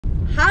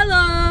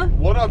Holla!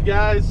 What up,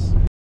 guys?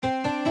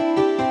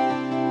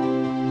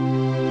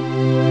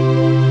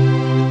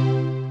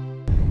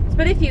 It's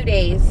been a few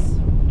days.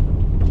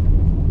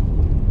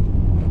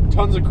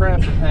 Tons of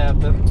crap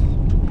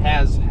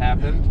has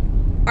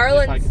happened.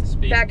 Arlen's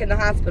back in the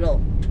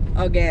hospital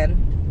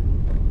again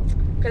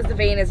because the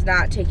vein is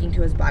not taking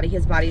to his body.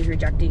 His body is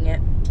rejecting it.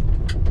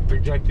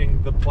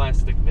 Rejecting the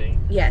plastic vein.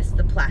 Yes,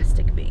 the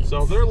plastic veins.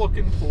 So they're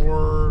looking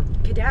for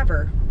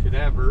cadaver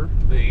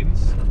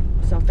veins.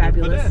 So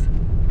fabulous.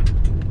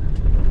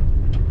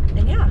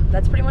 And yeah,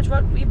 that's pretty much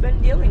what we've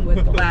been dealing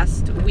with the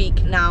last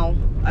week now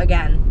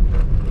again.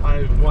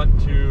 I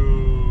went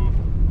to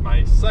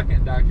my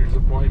second doctor's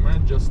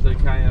appointment just to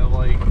kind of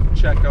like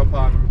check up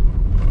on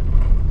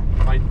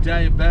my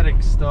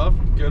diabetic stuff.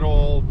 Good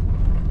old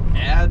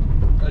add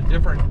a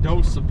different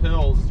dose of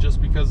pills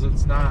just because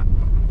it's not,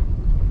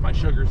 my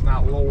sugar's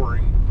not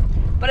lowering.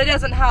 But it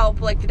doesn't help,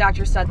 like the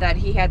doctor said that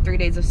he had 3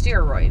 days of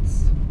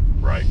steroids.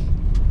 Right.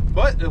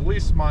 But at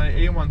least my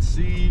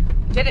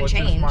A1C, didn't which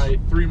change. is my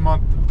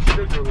 3-month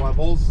sugar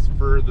levels,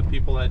 for the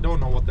people that don't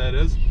know what that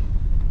is,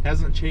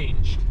 hasn't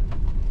changed.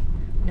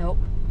 Nope.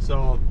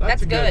 So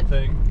that's a good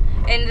thing.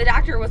 And the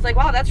doctor was like,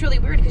 wow, that's really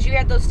weird because you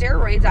had those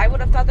steroids. I would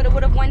have thought that it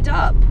would have went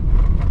up.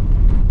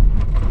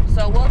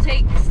 So we'll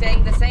take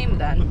staying the same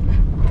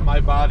then. My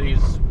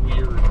body's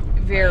weird.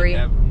 Very.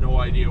 I have no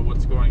idea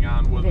what's going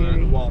on with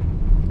it. Well,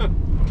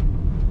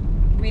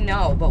 we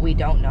know, but we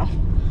don't know.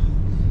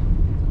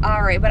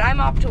 Alright, but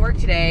I'm off to work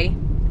today.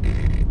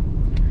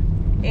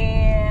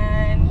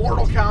 And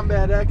Mortal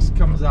Kombat X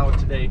comes out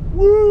today.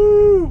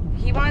 Woo!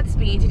 He wants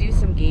me to do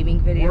some gaming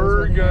videos.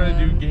 We're gonna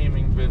do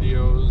gaming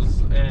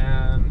videos,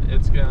 and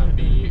it's gonna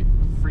be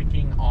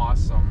freaking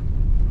awesome.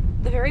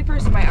 The very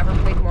first time I ever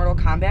played Mortal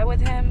Kombat with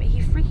him,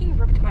 he freaking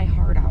ripped my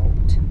heart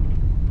out.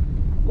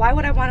 Why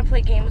would I want to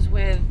play games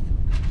with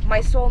my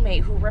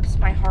soulmate who rips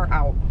my heart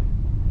out?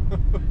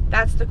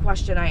 That's the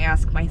question I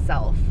ask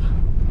myself.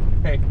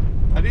 Hey,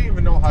 I didn't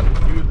even know how to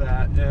do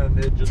that, and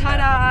it just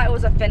ta-da! happened. It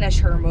was a finish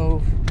her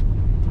move.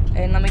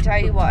 And let me tell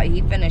you what,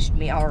 he finished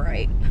me all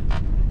right.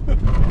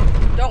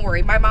 Don't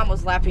worry, my mom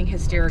was laughing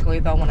hysterically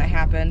though when it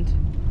happened.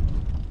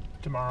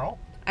 Tomorrow?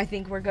 I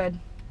think we're good.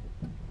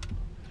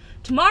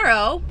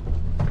 Tomorrow,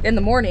 in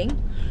the morning,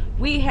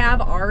 we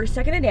have our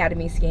second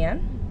anatomy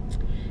scan.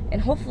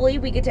 And hopefully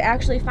we get to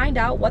actually find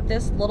out what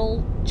this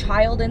little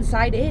child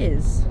inside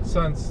is.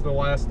 Since the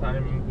last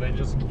time they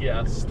just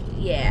guessed.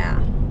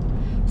 Yeah.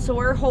 So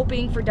we're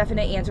hoping for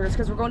definite answers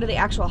because we're going to the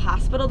actual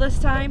hospital this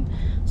time.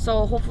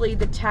 So hopefully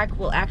the tech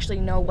will actually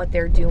know what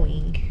they're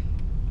doing.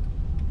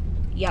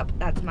 Yep,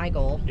 that's my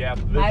goal. Yeah,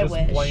 they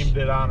just blamed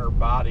it on her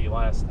body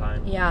last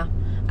time. Yeah.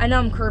 I know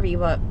I'm curvy,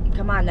 but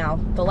come on now.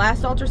 The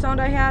last ultrasound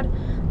I had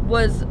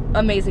was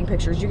amazing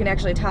pictures. You can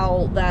actually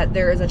tell that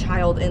there is a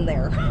child in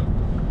there.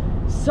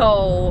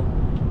 So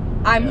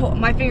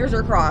my fingers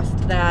are crossed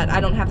that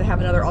I don't have to have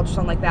another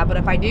ultrasound like that. But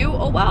if I do,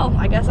 oh well,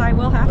 I guess I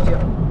will have to.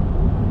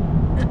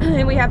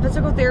 And we have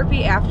physical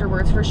therapy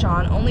afterwards for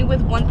Shawn, only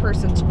with one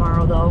person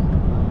tomorrow though,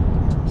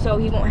 so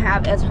he won't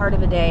have as hard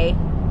of a day.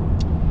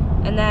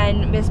 And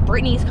then Miss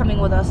Brittany's coming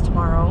with us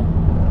tomorrow.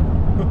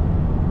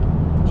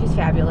 She's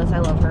fabulous. I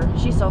love her.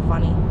 She's so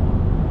funny.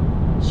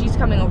 She's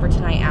coming over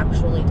tonight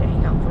actually to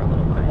hang out for a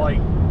little while.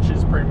 Like,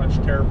 she's pretty much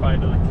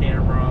terrified of the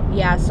camera.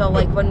 Yeah, so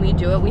like when we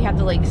do it, we have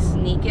to like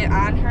sneak it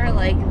on her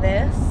like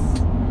this.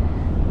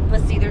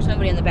 But see, there's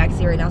nobody in the back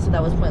seat right now, so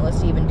that was pointless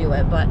to even do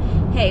it. But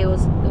hey, it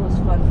was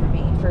fun for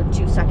me for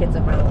 2 seconds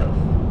of my life.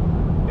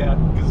 Yeah,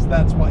 because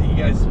that's why you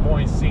guys have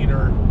only seen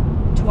her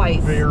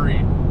twice.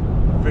 Very,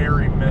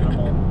 very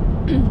minimal.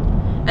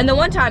 And the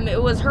one time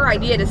it was her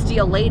idea to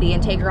steal Lady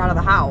and take her out of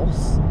the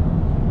house.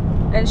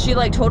 And she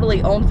like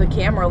totally owned the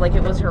camera like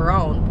it was her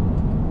own.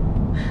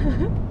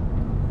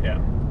 Yeah,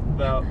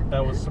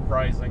 that was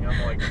surprising. I'm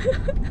like,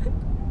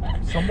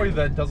 somebody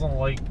that doesn't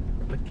like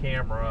the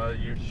camera,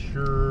 you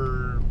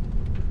sure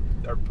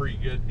are pretty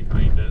good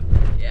behind it.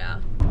 Yeah.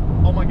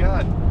 Oh my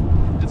god,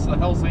 it's the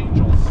Hells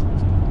Angels.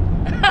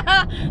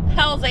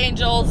 Hells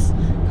Angels.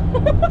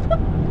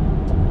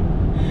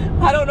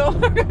 I don't know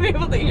if I'm gonna be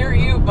able to hear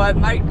you, but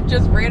my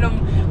just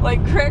random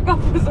like crack up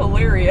was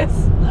hilarious.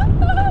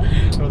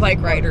 Bike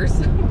riders.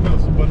 It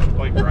was a bunch of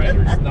bike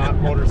riders, not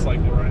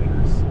motorcycle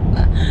riders.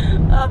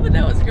 Oh, but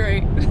that was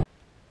great.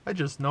 I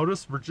just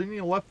noticed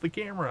Virginia left the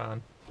camera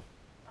on.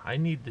 I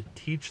need to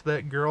teach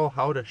that girl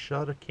how to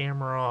shut a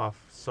camera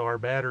off so our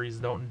batteries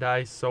don't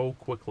die so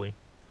quickly.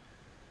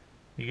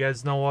 You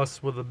guys know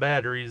us with the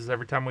batteries.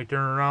 Every time we turn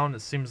around,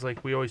 it seems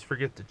like we always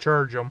forget to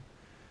charge them.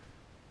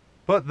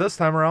 But this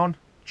time around,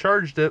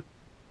 charged it.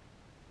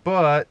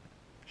 But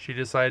she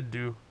decided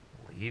to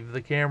leave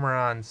the camera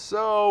on.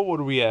 So, what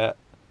are we at?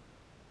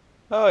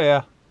 Oh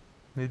yeah,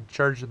 need to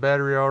charge the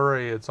battery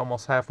already. It's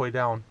almost halfway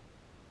down.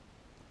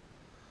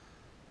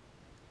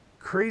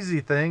 Crazy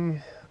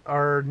thing,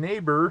 our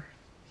neighbor,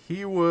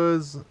 him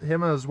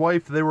and his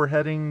wife, they were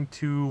heading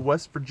to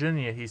West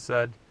Virginia, he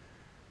said.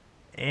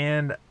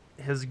 And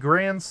his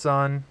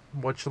grandson,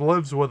 which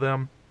lives with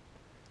him,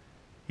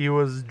 he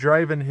was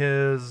driving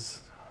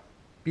his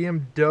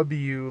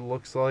BMW,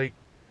 looks like.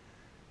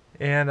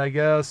 And I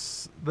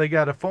guess they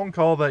got a phone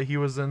call that he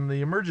was in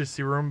the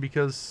emergency room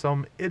because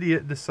some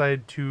idiot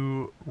decided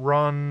to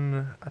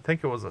run, I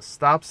think it was a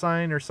stop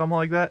sign or something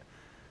like that,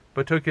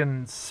 but took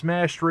and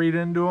smashed right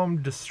into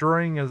him,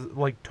 destroying his,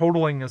 like,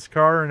 totaling his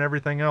car and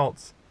everything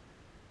else.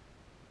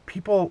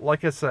 People,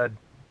 like I said,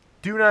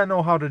 do not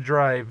know how to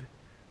drive.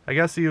 I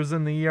guess he was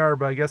in the ER,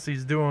 but I guess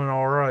he's doing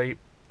alright.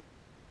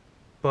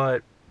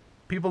 But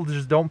people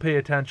just don't pay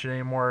attention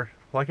anymore.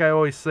 Like I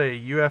always say,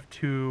 you have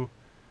to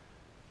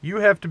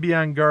be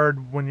on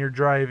guard when you're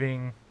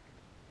driving,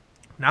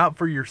 not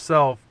for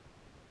yourself,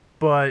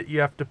 but you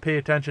have to pay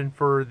attention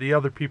for the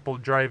other people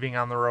driving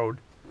on the road.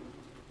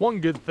 One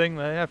good thing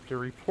that I have to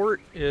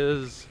report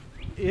is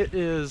it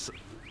is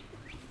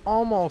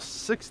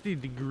almost 60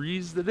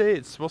 degrees today.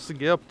 It's supposed to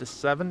get up to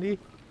 70.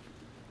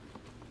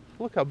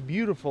 Look how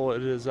beautiful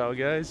it is out,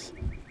 guys.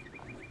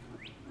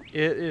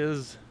 It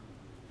is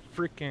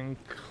freaking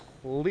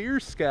clear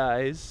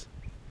skies.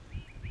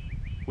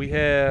 We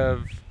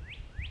have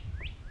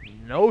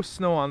no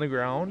snow on the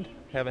ground.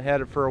 Haven't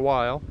had it for a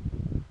while.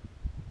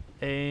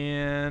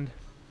 And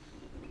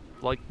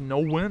like no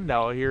wind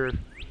out here.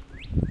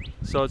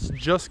 So it's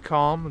just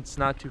calm. It's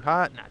not too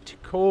hot, not too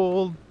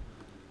cold.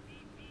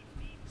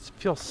 It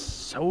feels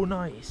so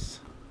nice.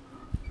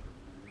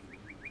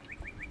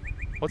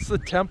 What's the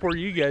temp where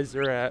you guys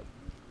are at?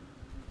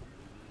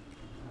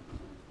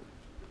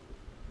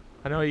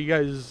 I know you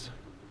guys,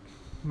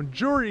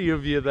 majority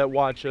of you that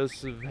watch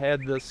us have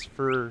had this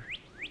for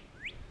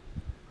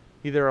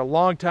either a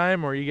long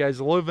time or you guys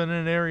live in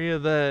an area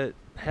that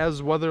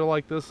has weather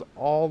like this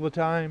all the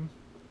time.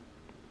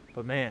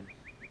 But man,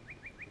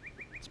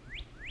 it's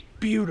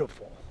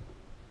beautiful.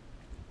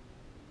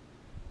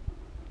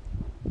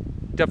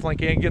 Definitely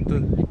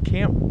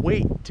can't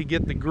wait to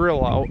get the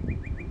grill out.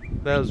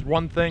 That is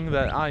one thing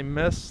that I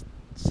missed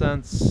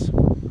since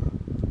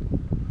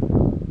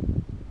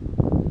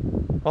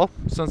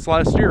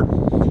last year.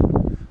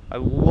 I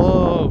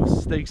love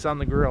steaks on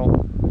the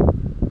grill.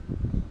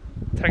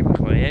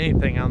 Technically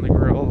anything on the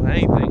grill,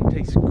 anything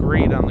tastes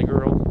great on the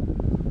grill.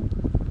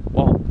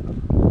 Well,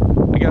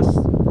 I guess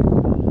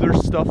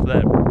there's stuff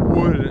that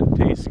wouldn't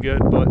taste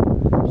good, but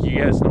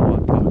you guys know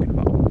what I'm talking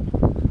about.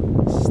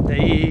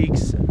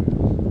 Steaks and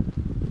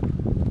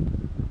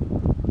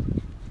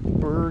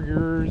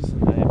burgers,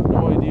 and I have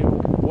no idea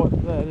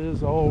what that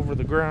is all over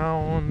the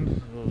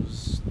ground.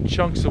 Those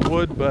chunks of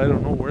wood, but I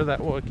don't know where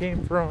that wood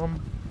came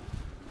from.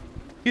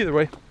 Either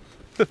way,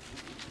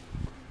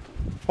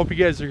 hope you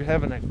guys are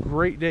having a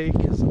great day,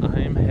 because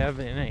I'm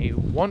having a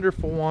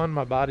wonderful one.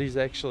 My body's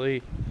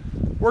actually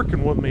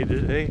working with me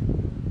today.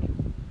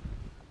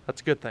 That's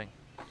a good thing.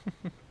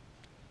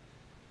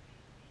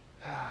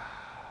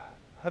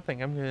 I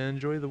think I'm going to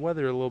enjoy the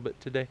weather a little bit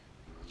today.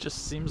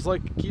 Just seems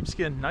like it keeps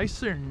getting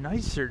nicer and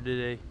nicer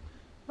today.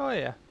 Oh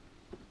yeah.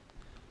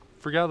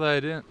 Forgot that I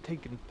didn't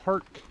take and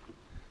park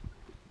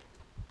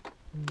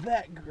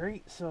that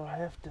great, so I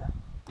have to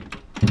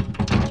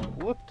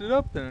lift it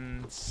up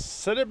and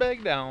set it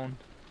back down.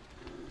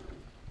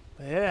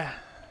 But yeah,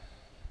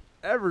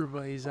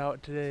 everybody's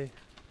out today.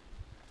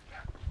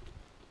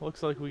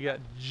 Looks like we got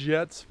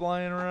jets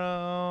flying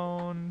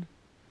around.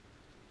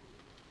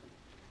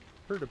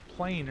 Heard a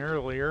plane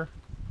earlier.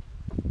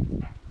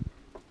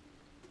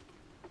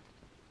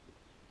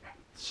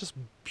 It's just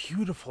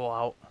beautiful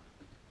out.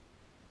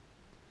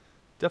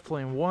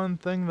 Definitely one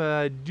thing that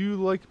I do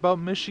like about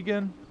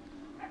Michigan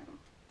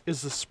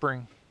is the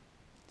spring.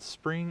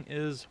 Spring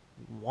is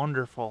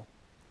wonderful.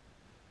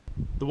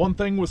 The one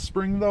thing with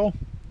spring though,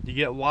 you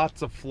get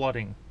lots of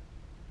flooding.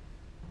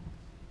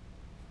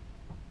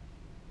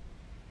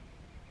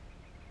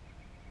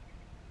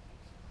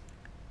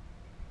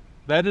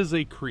 That is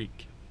a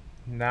creek,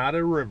 not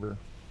a river.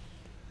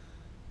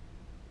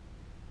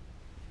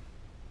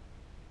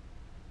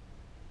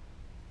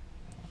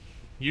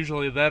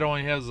 Usually that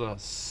only has a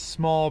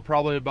small,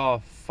 probably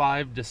about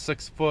 5 to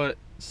 6 foot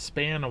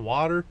span of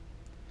water.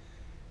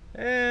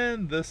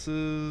 And this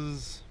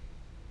is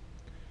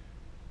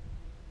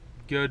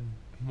good,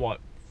 what,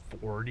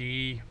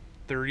 30,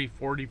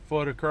 40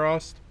 foot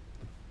across.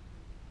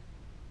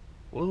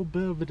 A little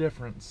bit of a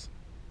difference.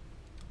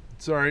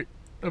 It's alright.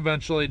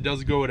 Eventually it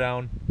does go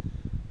down.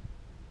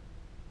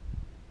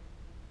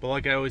 But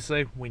like I always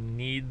say, we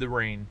need the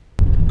rain.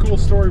 Cool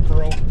story,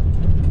 bro.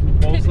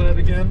 What was that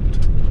again?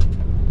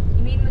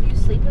 You mean with you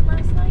sleeping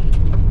last night?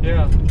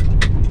 Yeah.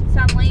 So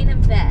I'm laying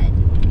in bed.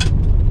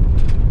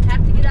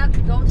 Have to get up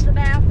to go to the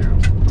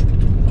bathroom.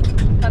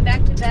 Come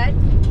back to bed.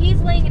 He's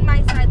laying in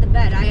my side of the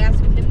bed. I asked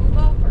him to move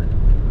over.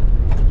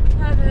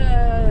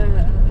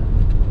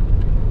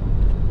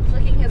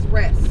 Flicking his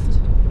wrist.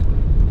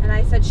 And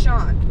I said,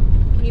 Shawn,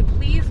 can you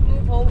please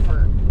move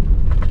over?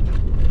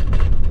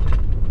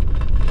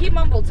 He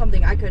mumbled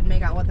something. I couldn't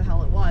make out what the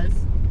hell it was.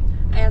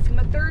 I asked him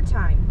a third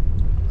time.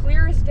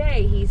 Clear as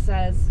day, he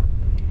says,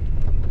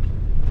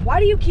 why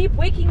do you keep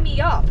waking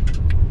me up?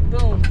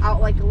 Boom,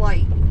 out like a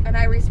light. And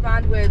I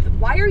respond with,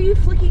 why are you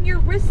flicking your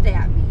wrist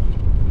at me?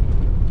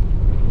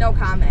 No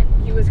comment.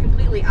 He was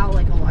completely out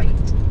like a light.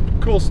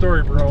 Cool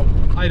story, bro.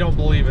 I don't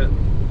believe it,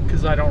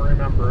 because I don't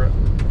remember it.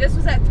 This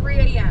was at 3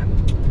 a.m.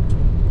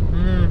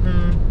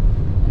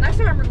 Mm-hmm. Well, next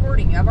time I'm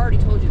recording you, I've already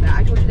told you that.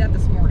 I told you that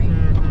this morning.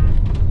 Mm-hmm.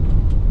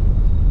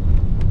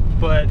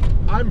 But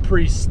I'm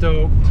pretty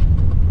stoked.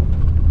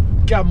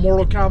 Got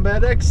Mortal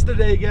Kombat X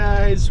today,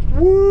 guys.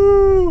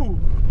 Woo!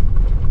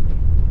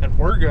 And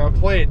we're gonna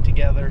play it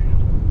together.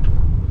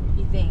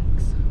 He thinks.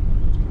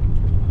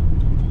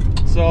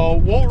 So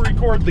we'll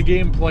record the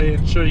gameplay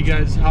and show you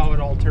guys how it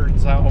all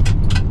turns out.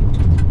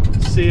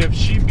 See if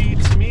she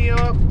beats me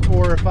up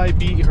or if I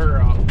beat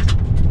her up.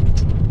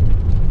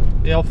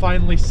 They'll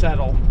finally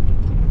settle.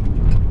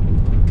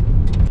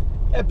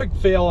 Epic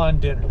fail on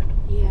dinner.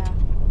 Yeah.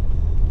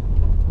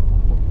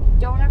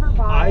 Don't ever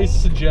buy. I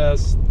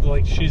suggest,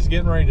 like she's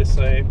getting ready to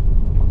say,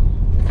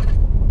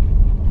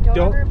 don't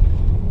ever.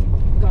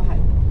 Go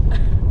ahead.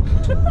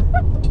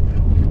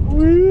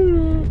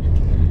 Woo.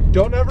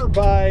 Don't ever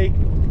buy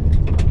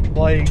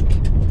like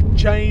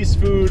Chinese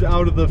food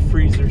out of the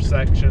freezer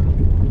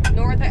section.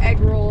 Nor the egg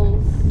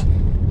rolls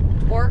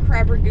or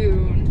crab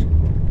ragoon.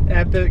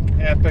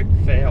 Epic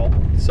fail.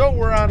 So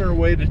we're on our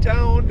way to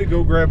town to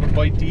go grab a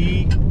bite to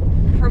eat.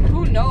 From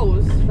who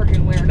knows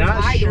freaking where.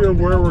 Not sure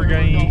where we're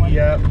gonna eat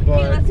yet,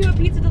 but hey, let's see what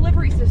pizza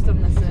delivery system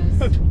this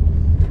is.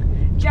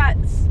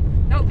 Jets.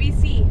 No,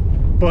 BC.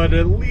 But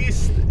at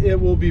least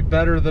it will be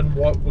better than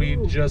what we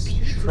just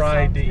pizza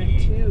tried to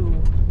eat. Too.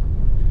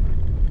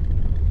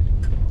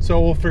 So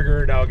we'll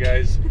figure it out,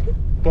 guys.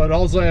 But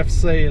all I have to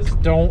say is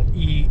don't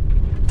eat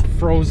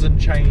frozen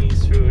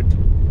Chinese food.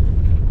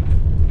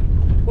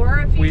 Or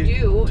if you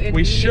do, and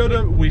we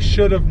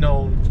should have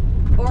known.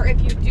 Or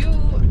if you do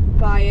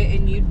buy it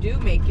and you do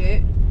make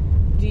it,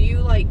 do you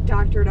like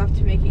doctor it up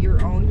to make it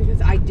your own?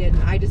 Because I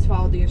didn't. I just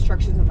followed the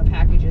instructions on the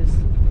packages.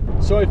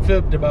 So I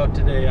fibbed about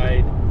today.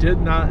 I did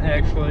not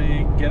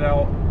actually get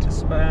out to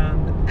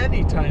spend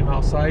any time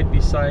outside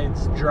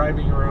besides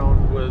driving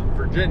around with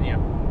Virginia.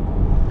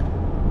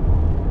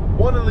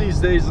 One of these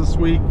days this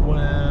week when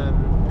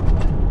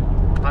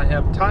I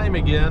have time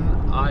again,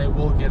 I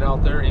will get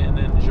out there and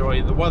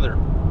enjoy the weather.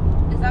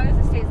 As long as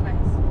it stays nice.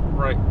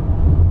 Right.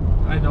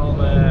 I know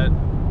that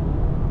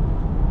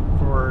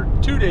for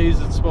 2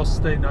 days it's supposed to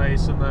stay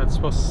nice and then it's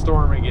supposed to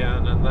storm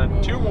again, and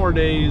then 2 more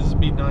days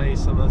be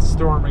nice and then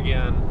storm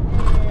again.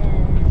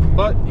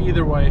 But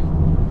either way,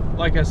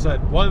 like I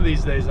said, one of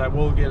these days I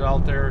will get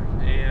out there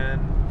and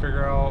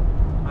figure out,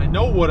 I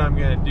know what I'm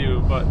gonna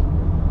do, but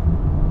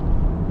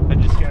I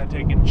just gotta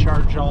take and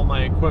charge all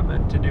my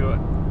equipment to do it.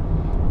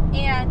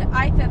 And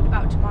I fibbed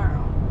about tomorrow.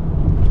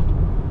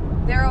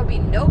 There will be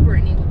no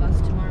Brittany with us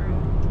tomorrow.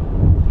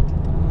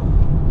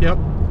 Yep,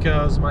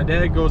 because my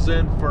dad goes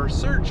in for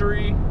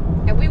surgery.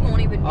 And we won't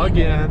even be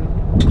again.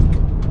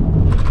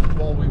 There.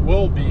 Well, we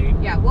will be.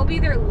 Yeah, we'll be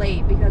there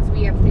late because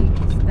we have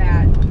things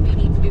that we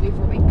need to do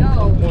before we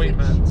go.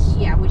 Appointments.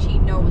 Which he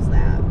knows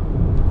that.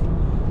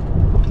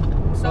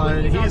 So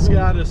but he's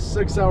got a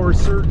 6-hour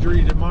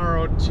surgery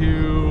tomorrow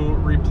to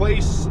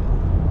replace,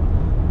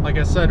 like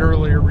I said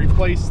earlier,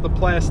 replace the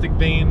plastic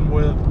vein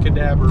with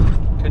cadaver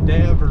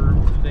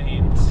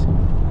veins.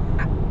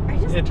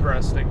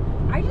 Interesting.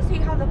 I just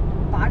hate how the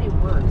body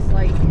works.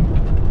 Like,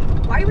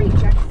 why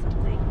reject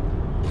something?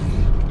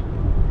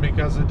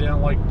 Because it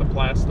didn't like the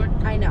plastic?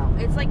 I know.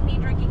 It's like me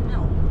drinking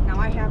milk. Now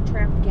I have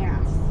trapped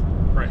gas.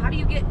 Right. How do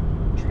you get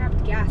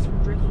trapped gas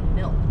from drinking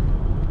milk?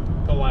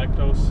 The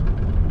lactose.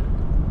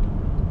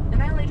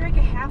 And I only drank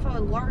a half a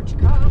large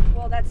cup.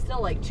 Well, that's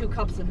still like 2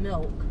 cups of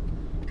milk.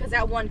 Because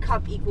that 1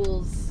 cup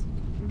equals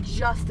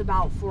just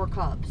about 4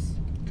 cups.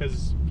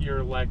 Because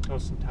you're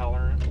lactose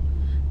intolerant.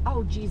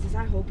 Oh, Jesus,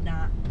 I hope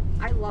not.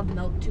 I love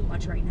milk too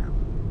much right now.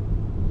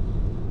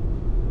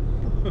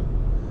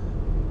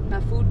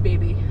 My food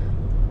baby.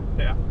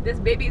 Yeah. This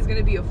baby is going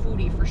to be a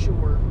foodie for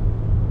sure.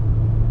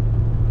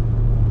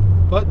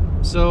 But,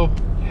 so,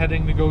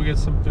 heading to go get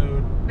some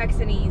food.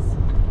 Mexinese.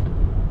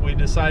 We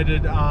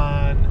decided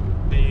on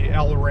the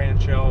El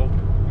Rancho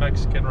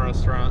Mexican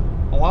restaurant.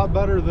 A lot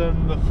better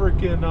than the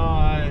freaking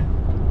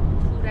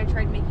food I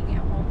tried making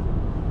at home.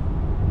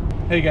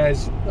 Hey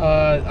guys,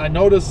 I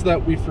noticed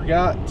that we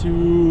forgot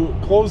to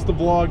close the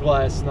vlog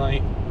last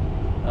night.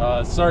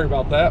 Sorry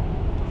about that.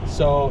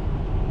 So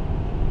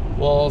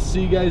we'll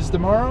see you guys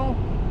tomorrow,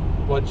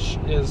 which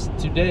is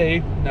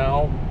today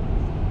now.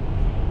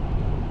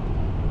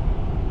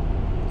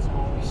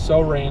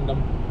 So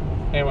random.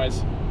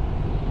 Anyways.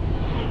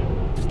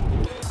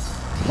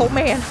 Oh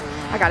man,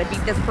 I gotta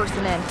beat this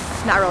person in.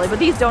 Not really, but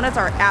these donuts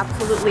are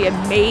absolutely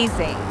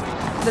amazing.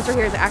 This right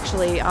here is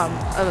actually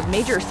a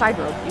major side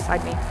road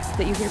beside me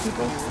that you hear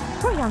people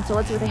going down, so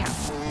let's see what they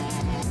have.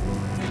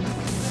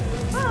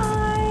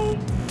 Hi!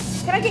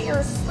 Can I get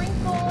your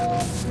sprinkle?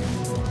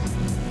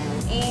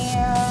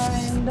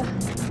 And...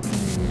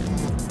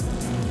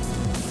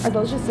 are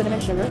those just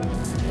cinnamon sugar?